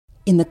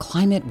In the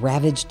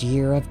climate-ravaged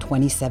year of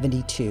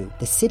 2072,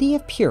 the city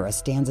of Pura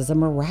stands as a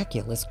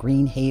miraculous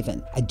green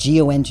haven, a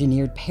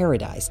geoengineered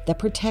paradise that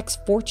protects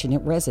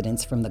fortunate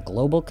residents from the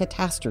global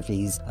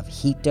catastrophes of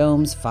heat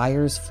domes,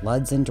 fires,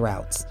 floods, and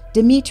droughts.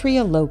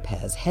 Demetria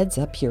Lopez heads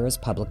up Pura's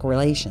public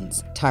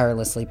relations,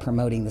 tirelessly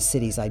promoting the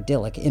city's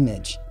idyllic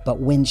image. But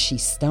when she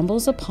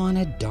stumbles upon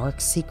a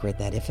dark secret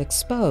that, if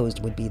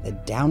exposed, would be the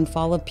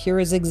downfall of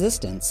Pura's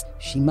existence,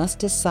 she must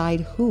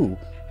decide who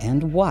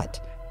and what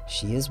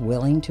she is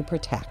willing to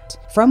protect.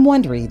 From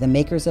Wondery, the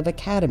makers of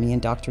Academy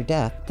and Dr.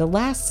 Death, The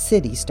Last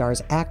City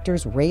stars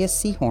actors Reyes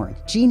Sehorn,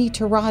 Jeannie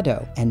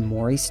Torrado, and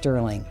Maury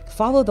Sterling.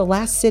 Follow The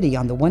Last City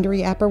on the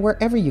Wondery app or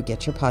wherever you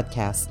get your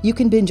podcasts. You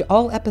can binge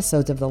all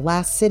episodes of The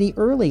Last City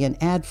early and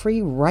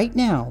ad-free right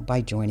now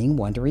by joining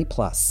Wondery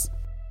Plus.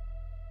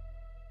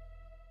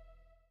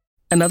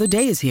 Another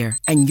day is here,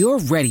 and you're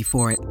ready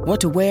for it.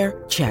 What to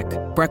wear? Check.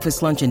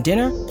 Breakfast, lunch, and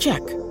dinner? Check.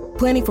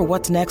 Planning for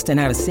what's next and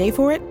how to save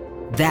for it?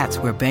 That's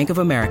where Bank of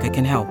America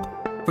can help.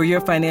 For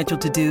your financial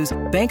to-dos,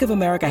 Bank of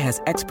America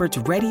has experts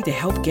ready to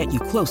help get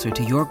you closer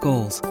to your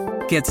goals.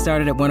 Get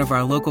started at one of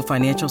our local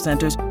financial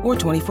centers or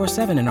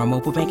 24/7 in our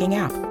mobile banking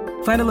app.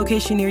 Find a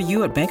location near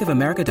you at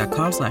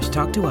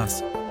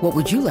bankofamerica.com/talktous. What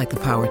would you like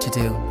the power to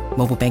do?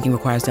 Mobile banking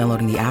requires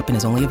downloading the app and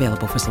is only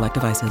available for select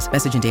devices.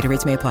 Message and data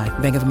rates may apply.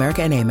 Bank of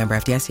America N.A., member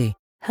FDIC.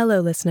 Hello,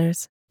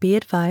 listeners. Be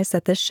advised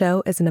that this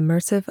show is an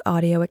immersive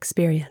audio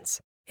experience.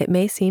 It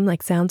may seem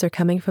like sounds are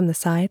coming from the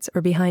sides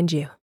or behind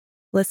you.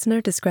 Listener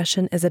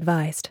discretion is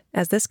advised,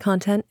 as this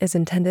content is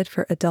intended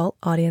for adult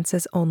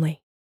audiences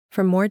only.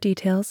 For more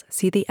details,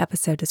 see the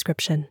episode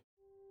description.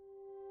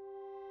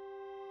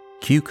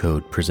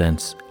 Q-Code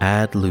presents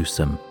Ad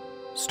Lucem,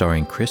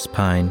 starring Chris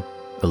Pine,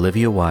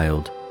 Olivia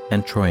Wilde,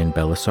 and Troyan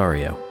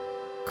Bellisario.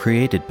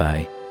 Created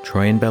by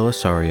Troyan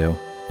Bellisario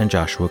and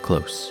Joshua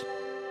Close.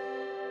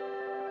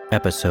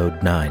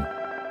 Episode 9.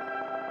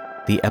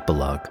 The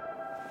Epilogue.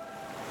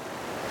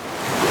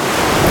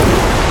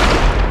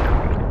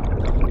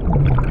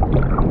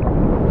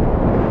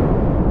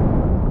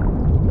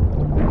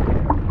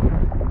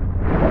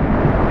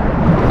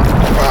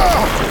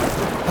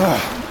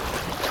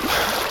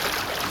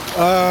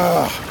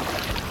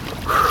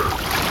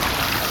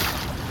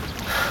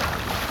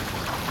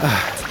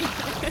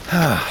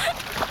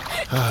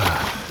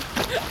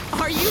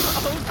 Are you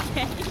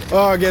okay?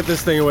 Oh, get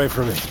this thing away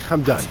from me.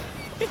 I'm done.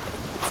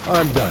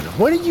 I'm done.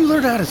 When did you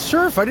learn how to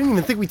surf? I didn't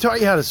even think we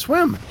taught you how to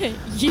swim.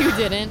 You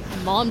didn't.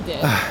 Mom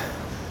did.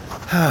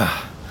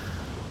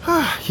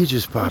 You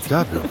just popped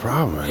up, no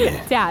problem. I mean.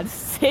 Dad,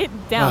 sit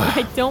down.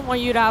 I don't want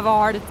you to have a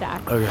heart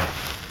attack. Okay.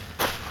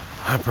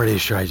 I'm pretty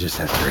sure I just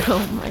had 3.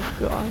 Oh my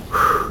god.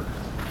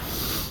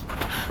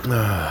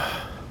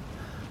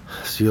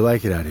 So you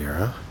like it out here,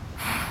 huh?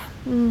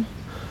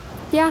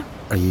 Yeah.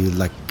 Are you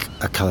like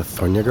a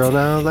California girl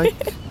now, like?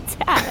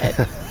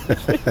 Dad.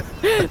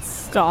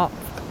 Stop.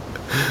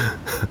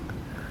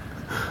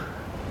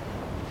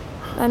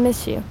 I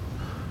miss you.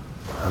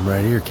 I'm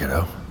right here,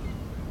 kiddo.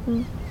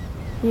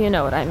 You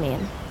know what I mean.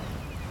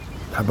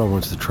 How about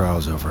once the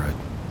trial's over, I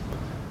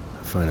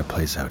find a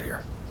place out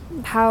here?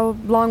 How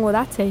long will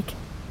that take?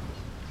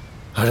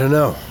 I don't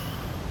know.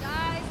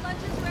 Guys,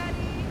 lunch is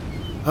ready.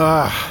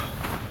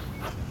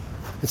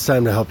 It's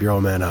time to help your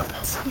old man up.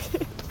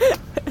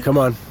 Come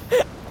on.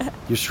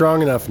 You're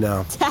strong enough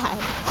now. Dad.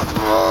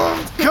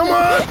 Come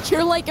on!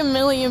 You're like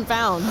 1,000,000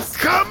 pounds.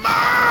 Come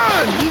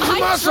on! Use I'm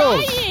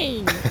muscles!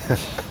 trying!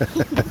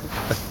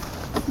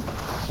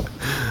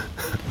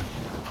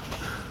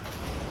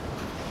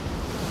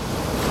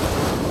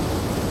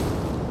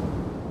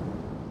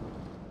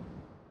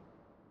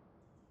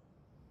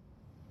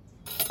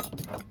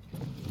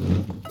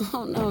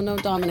 Oh, no,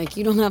 Dominic,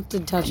 you don't have to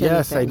touch anything.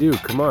 Yes, I do.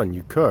 Come on,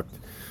 you cooked.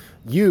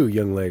 You,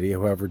 young lady,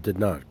 whoever did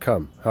not.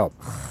 Come, help.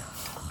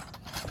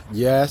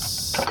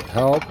 Yes,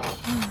 help.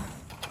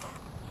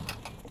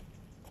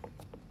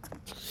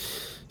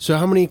 So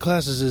how many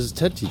classes is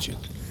Ted teaching?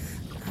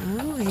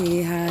 Oh,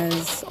 he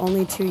has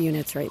only 2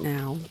 units right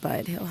now,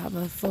 but he'll have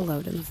a full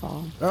load in the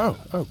fall. Oh,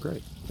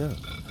 great. Yeah.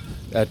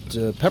 At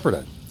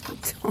Pepperdine.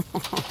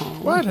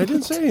 What? I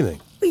didn't say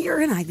anything.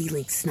 You're an Ivy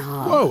League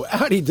snob. Whoa,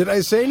 Addie, did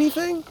I say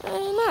anything?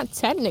 Not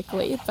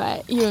technically,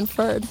 but you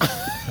inferred.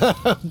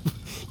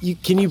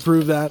 Can you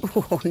prove that?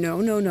 Oh,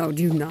 no.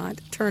 Do not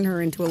turn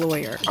her into a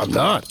lawyer. I'm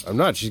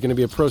not. She's going to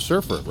be a pro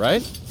surfer,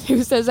 right?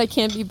 Who says I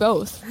can't be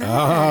both?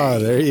 Ah,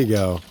 there you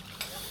go.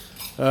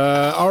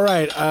 All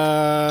right.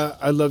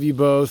 I love you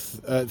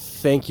both.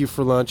 Thank you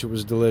for lunch. It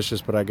was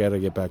delicious, but I got to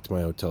get back to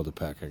my hotel to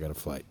pack. I got a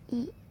flight.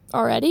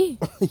 Already?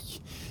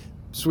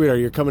 Sweetheart,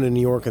 you're coming to New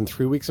York in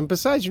 3 weeks, and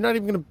besides, you're not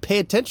even going to pay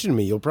attention to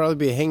me. You'll probably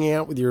be hanging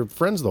out with your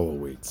friends the whole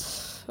week.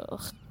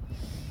 Ugh.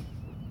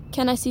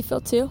 Can I see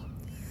Phil too?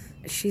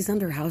 She's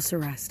under house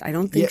arrest. I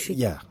don't think she...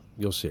 Yeah,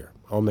 you'll see her.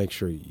 I'll make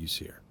sure you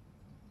see her.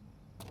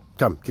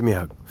 Come, give me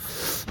a hug.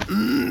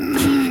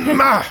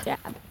 Dad.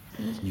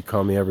 You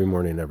call me every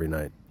morning, every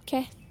night.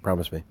 Okay.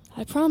 Promise me.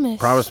 I promise.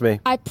 Promise me.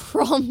 I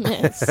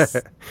promise.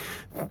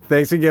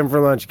 Thanks again for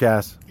lunch,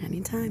 Cass.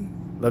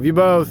 Anytime. Love you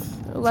both.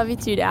 Love you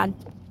too, Dad.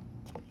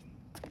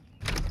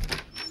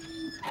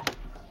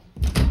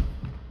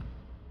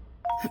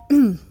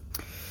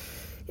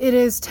 It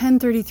is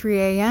 10:33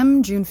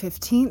 a.m., June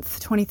 15th,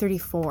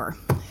 2034.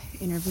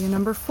 Interview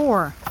number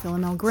 4,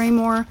 Philomel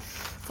Graymore,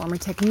 former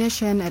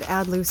technician at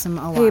Ad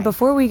Lucem OI. Hey,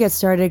 before we get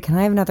started, can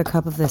I have another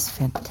cup of this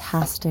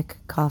fantastic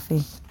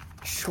coffee?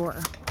 Sure.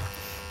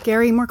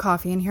 Gary, more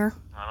coffee in here?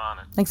 I'm on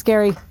it. Thanks,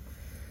 Gary.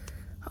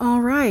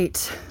 All right.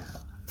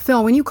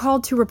 Phil, when you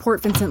called to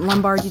report Vincent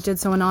Lombard, you did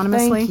so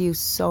anonymously? Thank you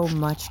so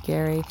much,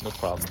 Gary. No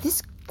problem. Is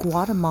this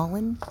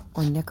Guatemalan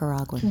or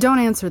Nicaraguan? Don't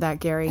answer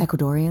that, Gary.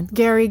 Ecuadorian?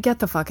 Gary, get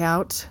the fuck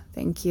out.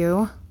 Thank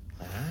you.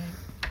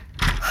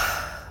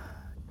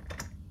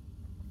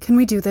 Can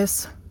we do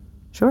this?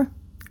 Sure.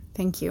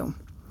 Thank you.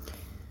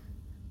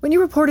 When you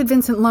reported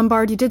Vincent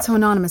Lombard, you did so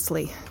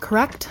anonymously,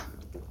 correct?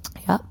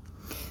 Yeah.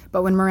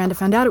 But when Miranda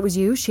found out it was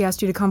you, she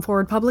asked you to come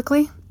forward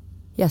publicly?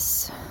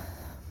 Yes.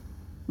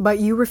 But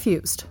you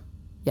refused?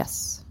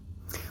 Yes.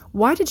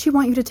 Why did she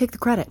want you to take the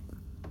credit?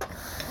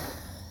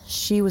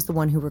 She was the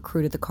one who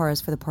recruited the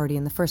Caras for the party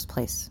in the first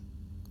place.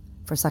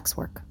 For sex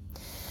work.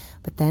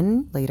 But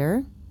then,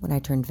 later, when I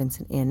turned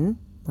Vincent in,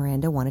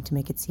 Miranda wanted to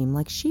make it seem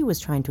like she was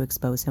trying to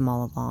expose him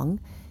all along,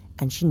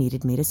 and she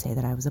needed me to say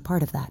that I was a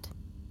part of that.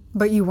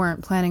 But you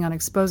weren't planning on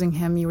exposing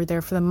him, you were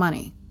there for the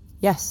money.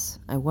 Yes,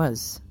 I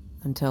was,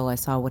 until I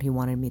saw what he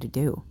wanted me to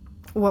do.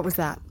 What was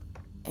that?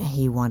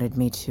 He wanted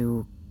me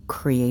to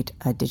create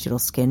a digital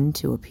skin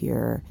to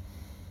appear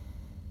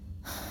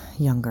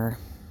younger.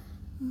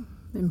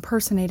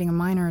 Impersonating a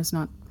minor is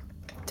not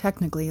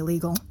technically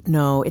illegal.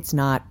 No, it's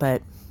not,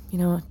 but,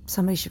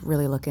 somebody should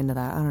really look into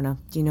that. I don't know.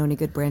 Do you know any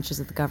good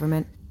branches of the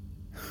government?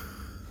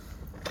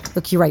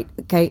 Look, you're right,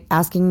 okay?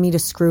 Asking me to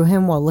screw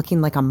him while looking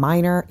like a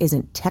minor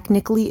isn't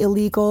technically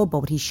illegal, but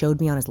what he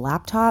showed me on his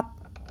laptop,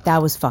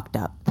 that was fucked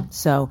up.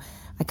 So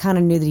I kind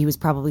of knew that he was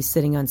probably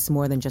sitting on some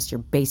more than just your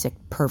basic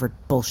pervert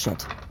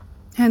bullshit.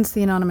 Hence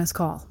the anonymous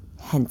call.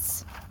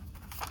 Hence.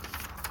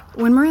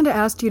 When Miranda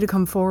asked you to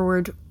come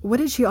forward, what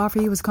did she offer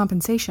you as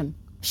compensation?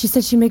 She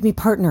said she'd make me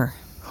partner.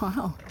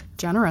 Wow,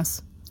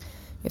 generous.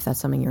 If that's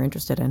something you're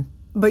interested in.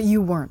 But you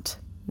weren't.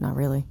 Not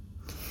really.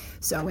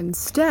 So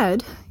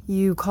instead,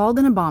 you called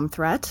in a bomb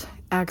threat,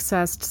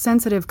 accessed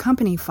sensitive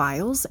company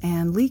files,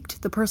 and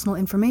leaked the personal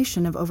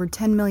information of over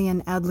 10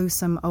 million Ad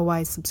Lucem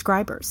OI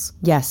subscribers.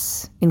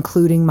 Yes,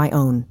 including my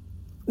own.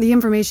 The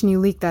information you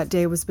leaked that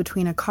day was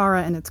between a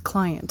Cara and its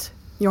client.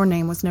 Your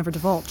name was never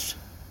divulged.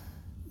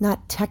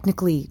 Not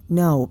technically,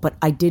 no, but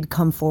I did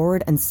come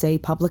forward and say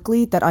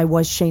publicly that I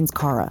was Shane's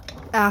Cara.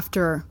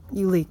 After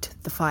you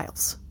leaked the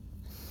files.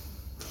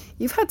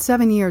 You've had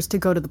 7 years to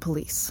go to the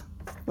police.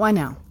 Why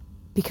now?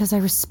 Because I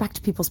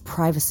respect people's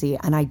privacy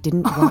and I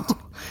didn't want to...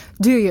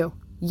 Do you?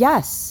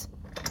 Yes.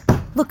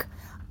 Look,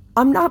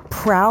 I'm not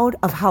proud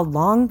of how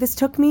long this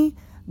took me,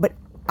 but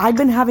I've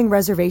been having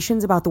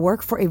reservations about the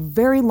work for a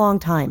very long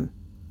time.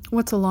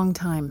 What's a long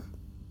time?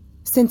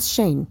 Since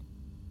Shane.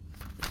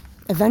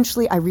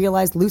 Eventually, I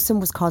realized Lucem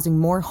was causing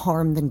more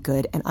harm than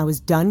good, and I was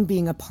done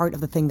being a part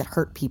of the thing that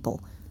hurt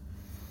people.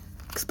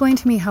 Explain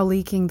to me how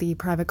leaking the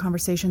private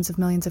conversations of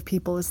millions of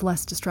people is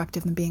less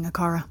destructive than being a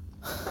Cara.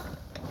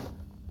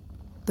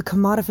 The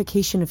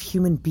commodification of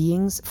human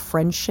beings,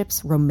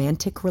 friendships,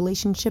 romantic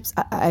relationships,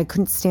 I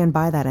couldn't stand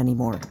by that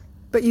anymore.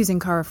 But using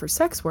Cara for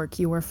sex work,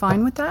 you were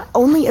fine with that?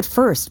 Only at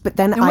first, but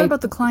then And what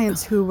about the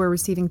clients who were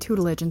receiving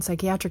tutelage and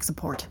psychiatric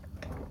support?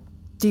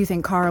 Do you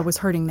think Cara was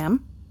hurting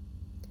them?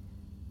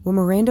 When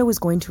Miranda was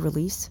going to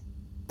release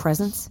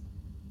presence,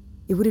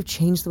 it would have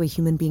changed the way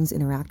human beings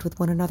interact with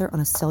one another on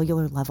a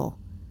cellular level.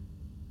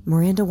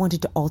 Miranda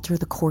wanted to alter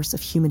the course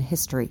of human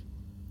history.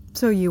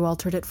 So you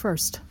altered it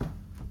first.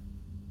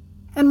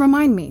 And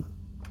remind me,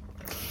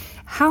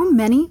 how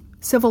many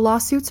civil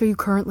lawsuits are you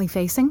currently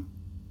facing?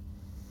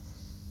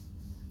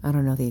 I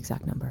don't know the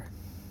exact number.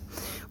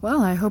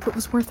 Well, I hope it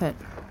was worth it.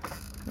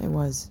 It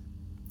was.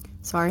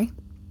 Sorry?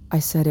 I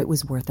said it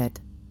was worth it.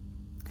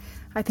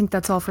 I think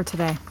that's all for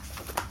today.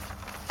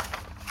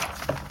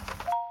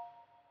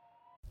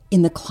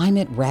 In the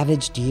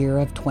climate-ravaged year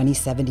of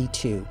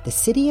 2072, the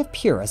city of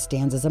Pura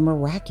stands as a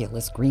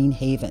miraculous green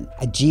haven,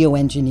 a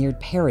geoengineered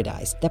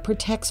paradise that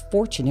protects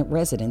fortunate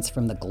residents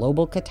from the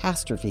global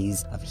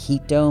catastrophes of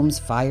heat domes,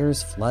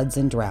 fires, floods,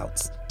 and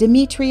droughts.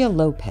 Demetria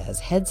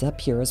Lopez heads up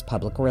Pura's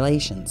public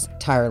relations,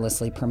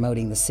 tirelessly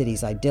promoting the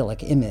city's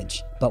idyllic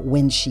image. But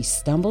when she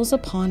stumbles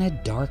upon a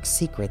dark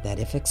secret that,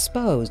 if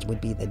exposed,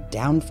 would be the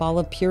downfall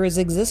of Pura's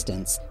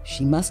existence,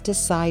 she must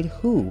decide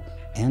who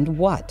and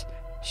what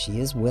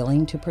she is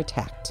willing to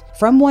protect.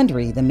 From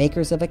Wondery, the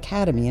makers of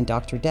Academy and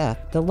Dr.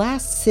 Death, The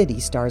Last City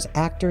stars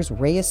actors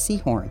Reyes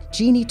Sehorn,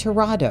 Jeannie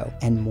Torrado,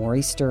 and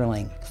Maury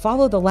Sterling.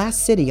 Follow The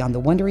Last City on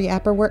the Wondery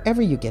app or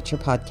wherever you get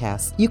your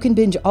podcasts. You can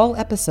binge all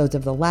episodes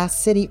of The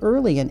Last City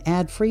early and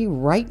ad-free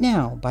right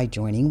now by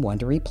joining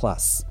Wondery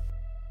Plus.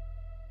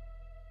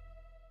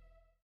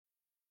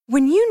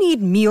 When you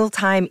need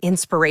mealtime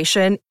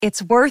inspiration,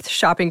 it's worth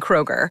shopping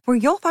Kroger, where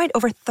you'll find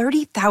over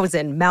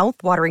 30,000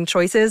 mouth-watering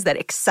choices that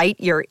excite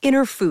your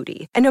inner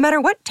foodie. And no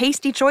matter what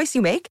tasty choice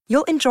you make,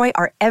 you'll enjoy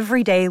our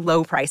everyday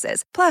low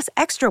prices, plus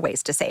extra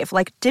ways to save,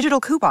 like digital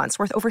coupons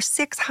worth over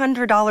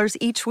 $600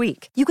 each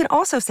week. You can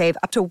also save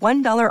up to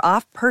 $1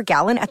 off per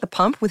gallon at the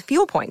pump with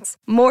fuel points.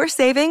 More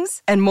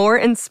savings and more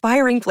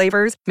inspiring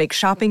flavors make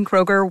shopping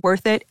Kroger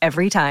worth it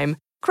every time.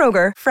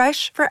 Kroger,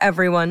 fresh for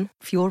everyone.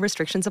 Fuel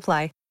restrictions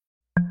apply.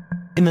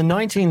 In the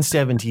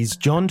 1970s,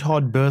 John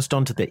Todd burst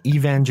onto the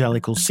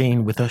evangelical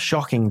scene with a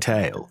shocking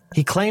tale.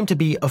 He claimed to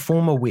be a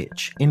former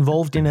witch,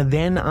 involved in a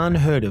then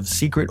unheard-of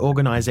secret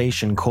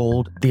organization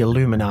called the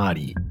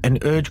Illuminati,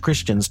 and urged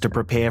Christians to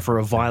prepare for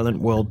a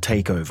violent world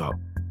takeover.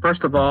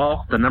 First of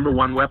all, the number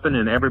one weapon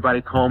in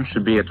everybody's home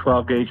should be a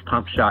 12-gauge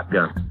pump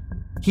shotgun.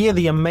 Hear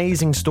the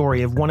amazing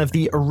story of one of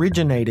the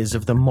originators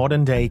of the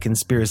modern-day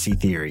conspiracy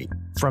theory.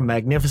 From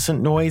Magnificent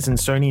Noise and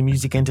Sony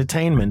Music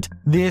Entertainment,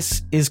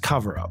 this is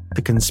Cover Up,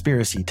 the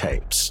Conspiracy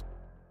Tapes.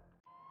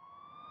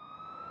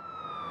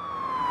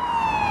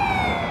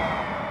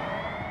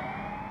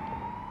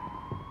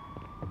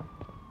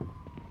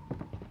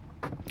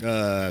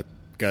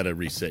 Gotta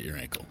reset your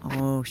ankle.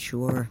 Oh,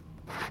 sure.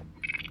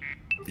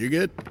 You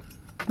good?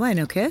 Why,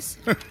 no kiss?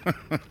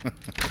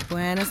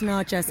 Buenas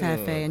noches,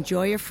 Jefe.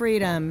 Enjoy your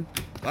freedom.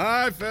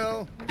 Bye,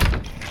 Phil.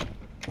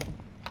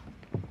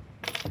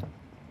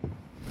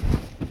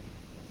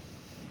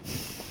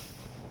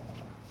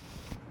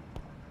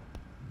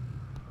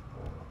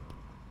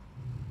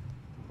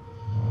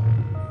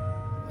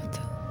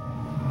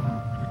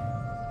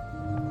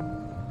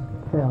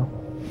 Phil,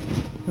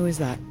 Who is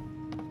that?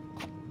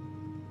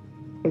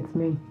 it's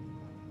me.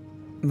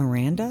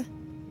 Miranda?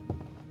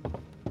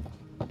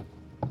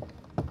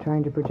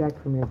 Trying to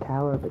project from your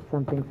tower, but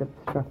something's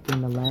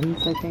obstructing the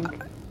lens, I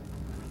think.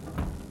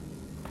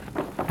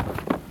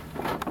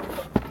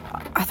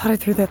 I thought I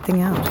threw that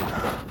thing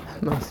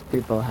out. Most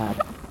people have.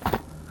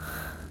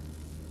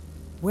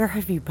 Where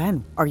have you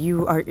been? Are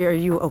you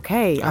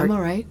okay? I'm all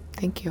right,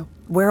 thank you.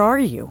 Where are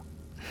you?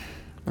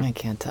 I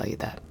can't tell you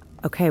that.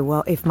 Okay,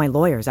 well, if my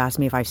lawyers ask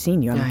me if I've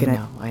seen you,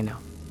 I know.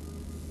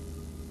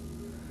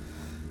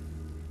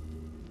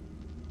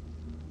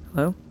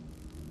 Hello?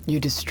 You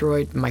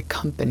destroyed my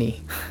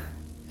company.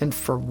 And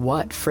for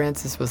what?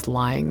 Francis was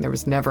lying. There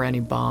was never any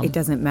bomb. It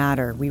doesn't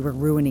matter. We were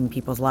ruining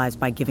people's lives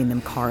by giving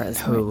them Kara's.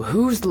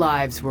 Whose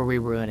lives were we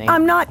ruining?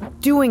 I'm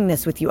not doing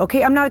this with you,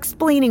 okay? I'm not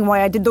explaining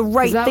why I did the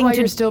right thing to... Is that why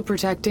you're still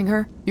protecting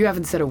her? You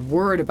haven't said a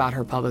word about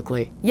her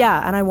publicly.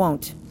 Yeah, and I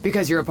won't.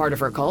 Because you're a part of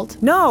her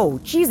cult? No,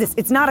 Jesus,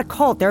 it's not a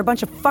cult. They're a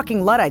bunch of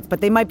fucking Luddites,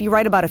 but they might be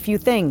right about a few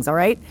things, all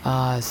right?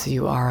 So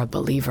you are a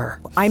believer.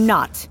 I'm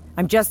not.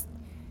 I'm just...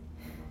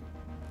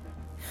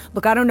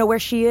 Look, I don't know where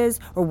she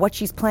is or what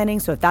she's planning,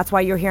 so if that's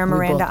why you're here,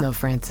 Miranda... We both know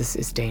Francis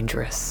is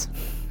dangerous.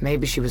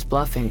 Maybe she was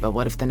bluffing, but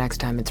what if the next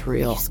time it's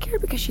real? Are you scared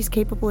because she's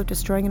capable of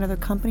destroying another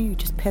company, or are you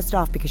just pissed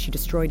off because she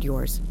destroyed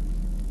yours?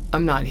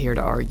 I'm not here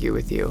to argue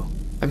with you.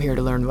 I'm here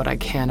to learn what I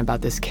can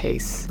about this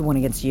case. The one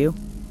against you?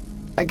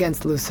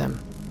 Against Lucem.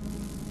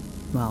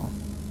 Well,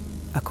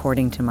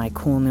 according to my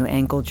cool new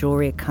ankle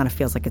jewelry, it kind of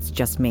feels like it's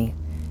just me.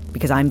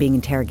 Because I'm being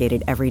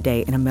interrogated every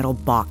day in a metal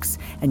box,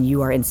 and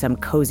you are in some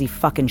cozy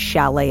fucking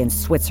chalet in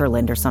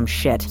Switzerland or some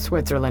shit.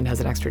 Switzerland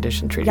has an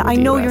extradition treaty with the US.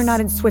 I know you're not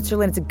in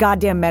Switzerland. It's a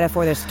goddamn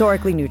metaphor. They're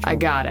historically neutral. I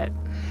got it.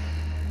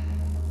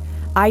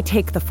 I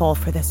take the fall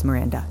for this,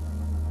 Miranda.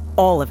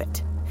 All of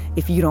it.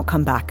 If you don't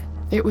come back.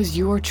 It was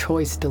your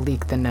choice to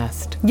leak the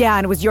nest. Yeah,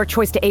 and it was your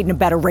choice to aid and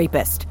abet a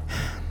rapist.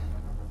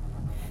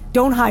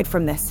 Don't hide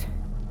from this.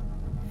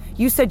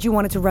 You said you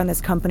wanted to run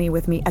this company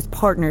with me as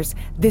partners.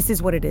 This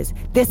is what it is.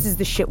 This is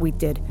the shit we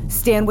did.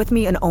 Stand with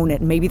me and own it,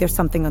 and maybe there's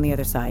something on the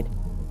other side.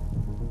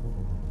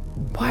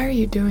 Why are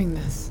you doing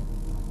this?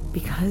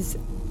 Because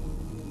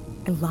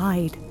I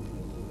lied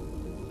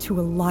to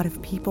a lot of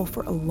people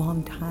for a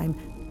long time.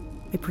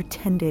 I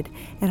pretended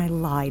and I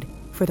lied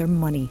for their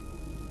money.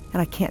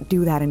 And I can't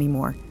do that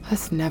anymore.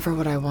 That's never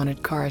what I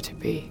wanted Kara to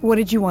be. What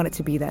did you want it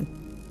to be then?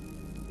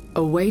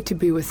 A way to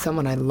be with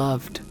someone I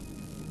loved.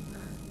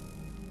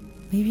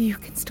 Maybe you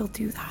can still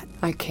do that.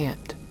 I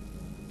can't.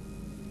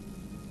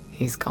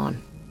 He's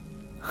gone.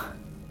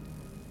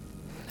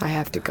 I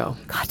have to go.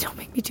 God, don't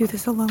make me do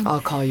this alone. I'll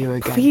call you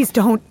again. Please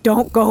don't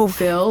go.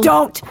 Phil.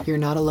 Don't! You're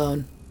not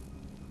alone.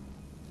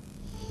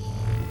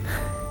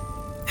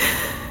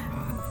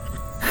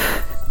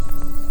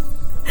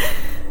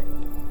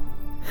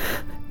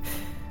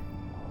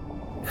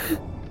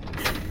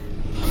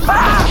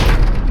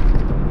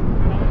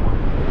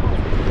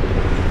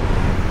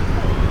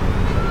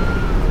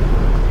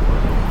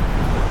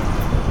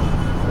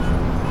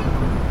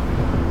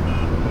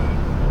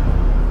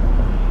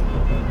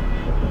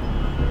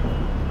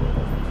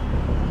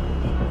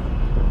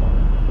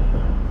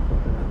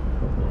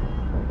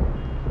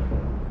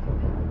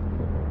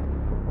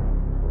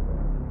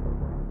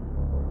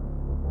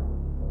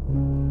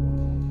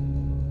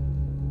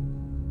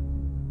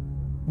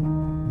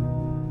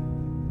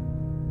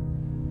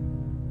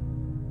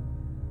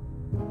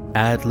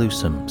 Ad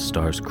Lucem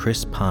stars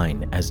Chris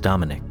Pine as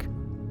Dominic,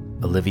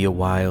 Olivia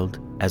Wilde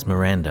as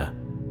Miranda,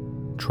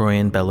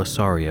 Troyan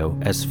Bellisario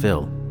as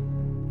Phil,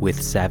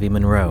 with Savvy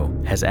Monroe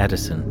as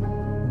Addison.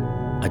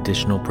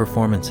 Additional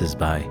performances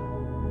by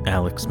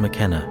Alex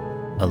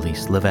McKenna,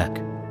 Elise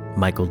Levesque,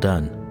 Michael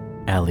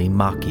Dunn, Ali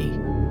Maki.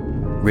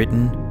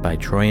 Written by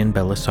Troyan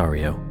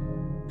Bellisario.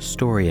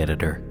 Story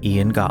editor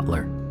Ian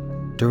Gottler.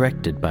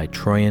 Directed by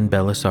Troyan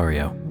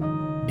Bellisario.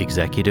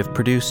 Executive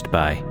produced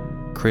by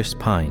Chris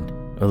Pine,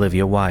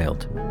 Olivia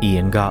Wilde,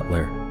 Ian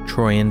Gottler,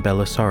 Troyan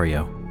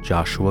Bellisario,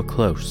 Joshua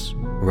Close,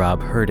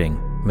 Rob Herding,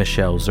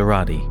 Michelle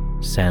Zarati,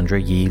 Sandra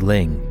Yi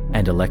Ling,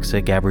 and Alexa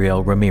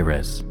Gabrielle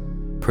Ramirez.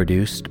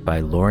 Produced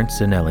by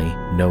Lawrence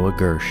Zanelli, Noah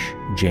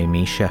Gersh,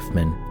 Jamie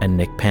Sheffman, and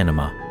Nick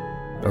Panama.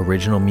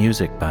 Original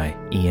music by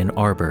Ian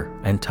Arbor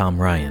and Tom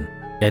Ryan.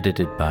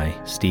 Edited by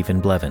Stephen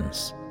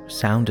Blevins.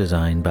 Sound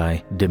design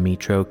by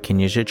Dmytro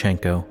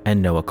Knyazhchenko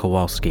and Noah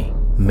Kowalski.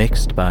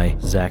 Mixed by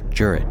Zach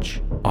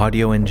Jurich.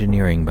 Audio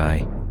engineering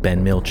by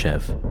Ben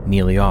Milchev,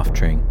 Neely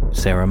Oftring,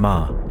 Sarah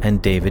Ma,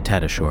 and David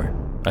Tadashore.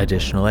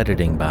 Additional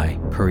editing by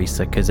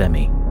Parisa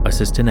Kazemi.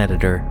 Assistant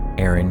editor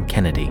Aaron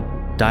Kennedy.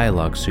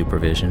 Dialogue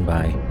supervision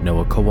by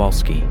Noah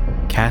Kowalski.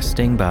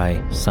 Casting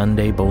by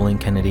Sunday Bowling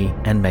Kennedy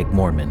and Meg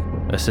Morman.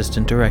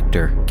 Assistant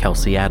director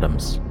Kelsey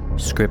Adams.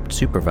 Script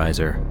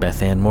supervisor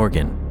Beth Ann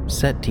Morgan.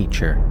 Set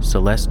teacher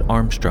Celeste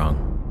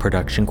Armstrong.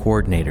 Production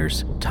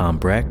coordinators Tom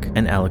Breck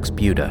and Alex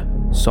Buda.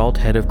 Salt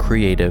head of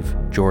creative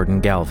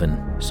Jordan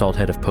Galvin. Salt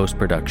head of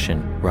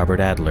post-production Robert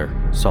Adler.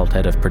 Salt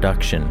head of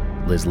production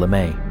Liz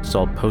LeMay.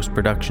 Salt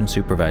post-production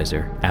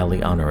supervisor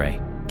Ali Honore.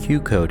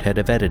 Q-Code head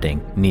of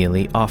editing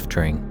Neely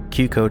Oftring.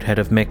 Q-Code head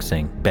of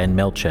mixing Ben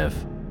Melchev.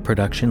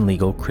 Production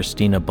legal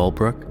Christina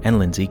Bulbrook and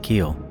Lindsay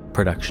Keel.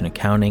 Production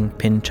accounting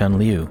Pin Chun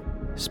Liu.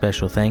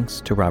 Special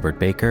thanks to Robert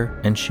Baker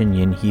and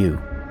Shinyin Hu.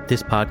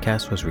 This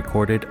podcast was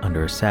recorded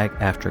under a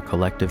SAG-AFTRA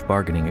collective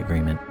bargaining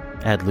agreement.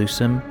 Ad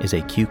Lucem is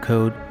a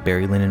Q-Code,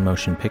 Barry Linen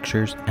Motion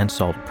Pictures, and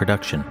Salt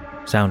production.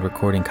 Sound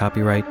recording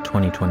copyright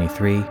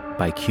 2023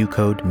 by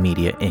Q-Code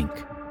Media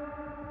Inc.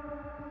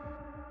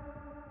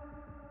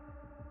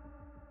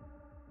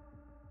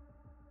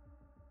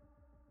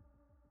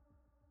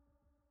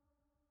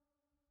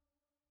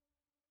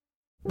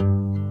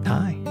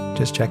 Hi,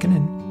 just checking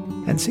in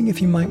and seeing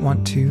if you might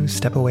want to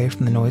step away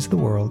from the noise of the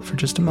world for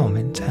just a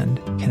moment and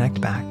connect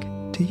back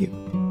to you.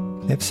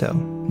 If so,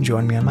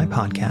 join me on my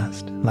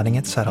podcast, Letting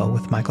It Settle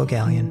with Michael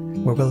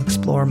Gallion, where we'll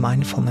explore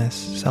mindfulness,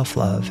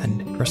 self-love,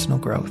 and personal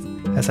growth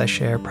as I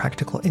share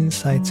practical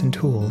insights and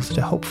tools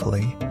to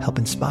hopefully help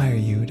inspire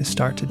you to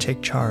start to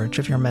take charge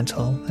of your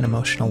mental and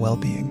emotional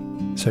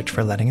well-being. Search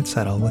for Letting It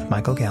Settle with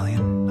Michael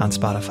Gallion on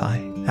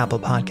Spotify, Apple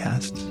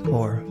Podcasts,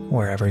 or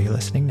wherever you're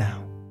listening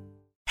now.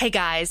 Hey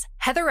guys,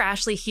 Heather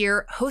Ashley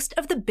here, host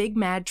of the Big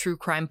Mad True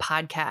Crime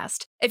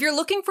Podcast. If you're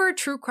looking for a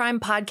true crime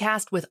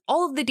podcast with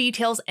all of the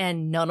details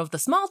and none of the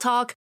small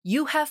talk,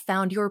 you have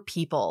found your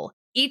people.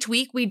 Each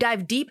week, we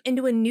dive deep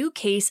into a new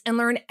case and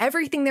learn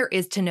everything there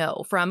is to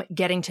know, from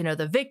getting to know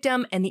the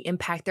victim and the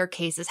impact their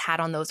case has had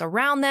on those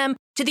around them,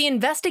 to the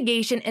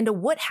investigation into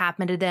what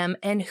happened to them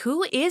and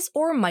who is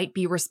or might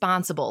be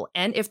responsible.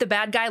 And if the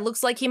bad guy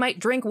looks like he might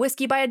drink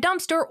whiskey by a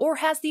dumpster or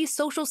has the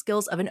social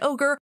skills of an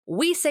ogre,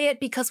 we say it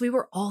because we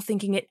were all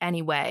thinking it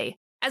anyway.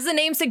 As the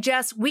name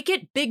suggests, we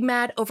get big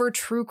mad over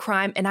true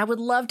crime, and I would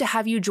love to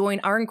have you join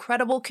our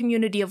incredible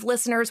community of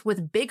listeners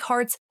with big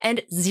hearts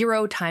and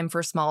zero time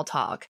for small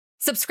talk.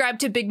 Subscribe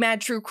to Big Mad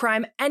True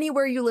Crime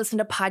anywhere you listen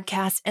to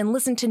podcasts and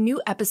listen to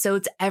new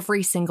episodes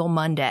every single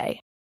Monday.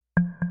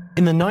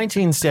 In the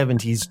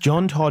 1970s,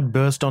 John Todd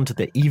burst onto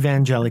the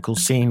evangelical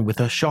scene with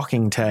a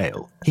shocking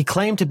tale. He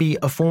claimed to be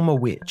a former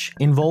witch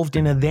involved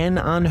in a then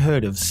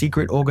unheard of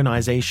secret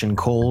organization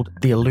called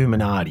the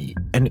Illuminati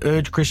and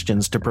urged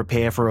Christians to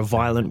prepare for a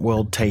violent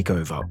world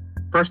takeover.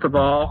 First of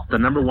all, the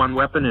number one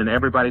weapon in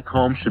everybody's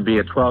home should be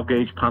a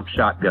 12-gauge pump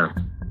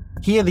shotgun.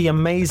 Hear the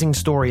amazing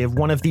story of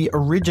one of the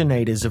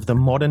originators of the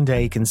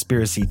modern-day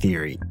conspiracy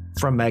theory.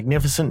 From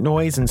Magnificent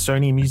Noise and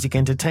Sony Music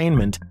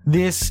Entertainment,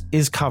 this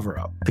is Cover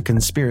Up, the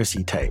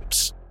Conspiracy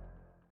Tapes.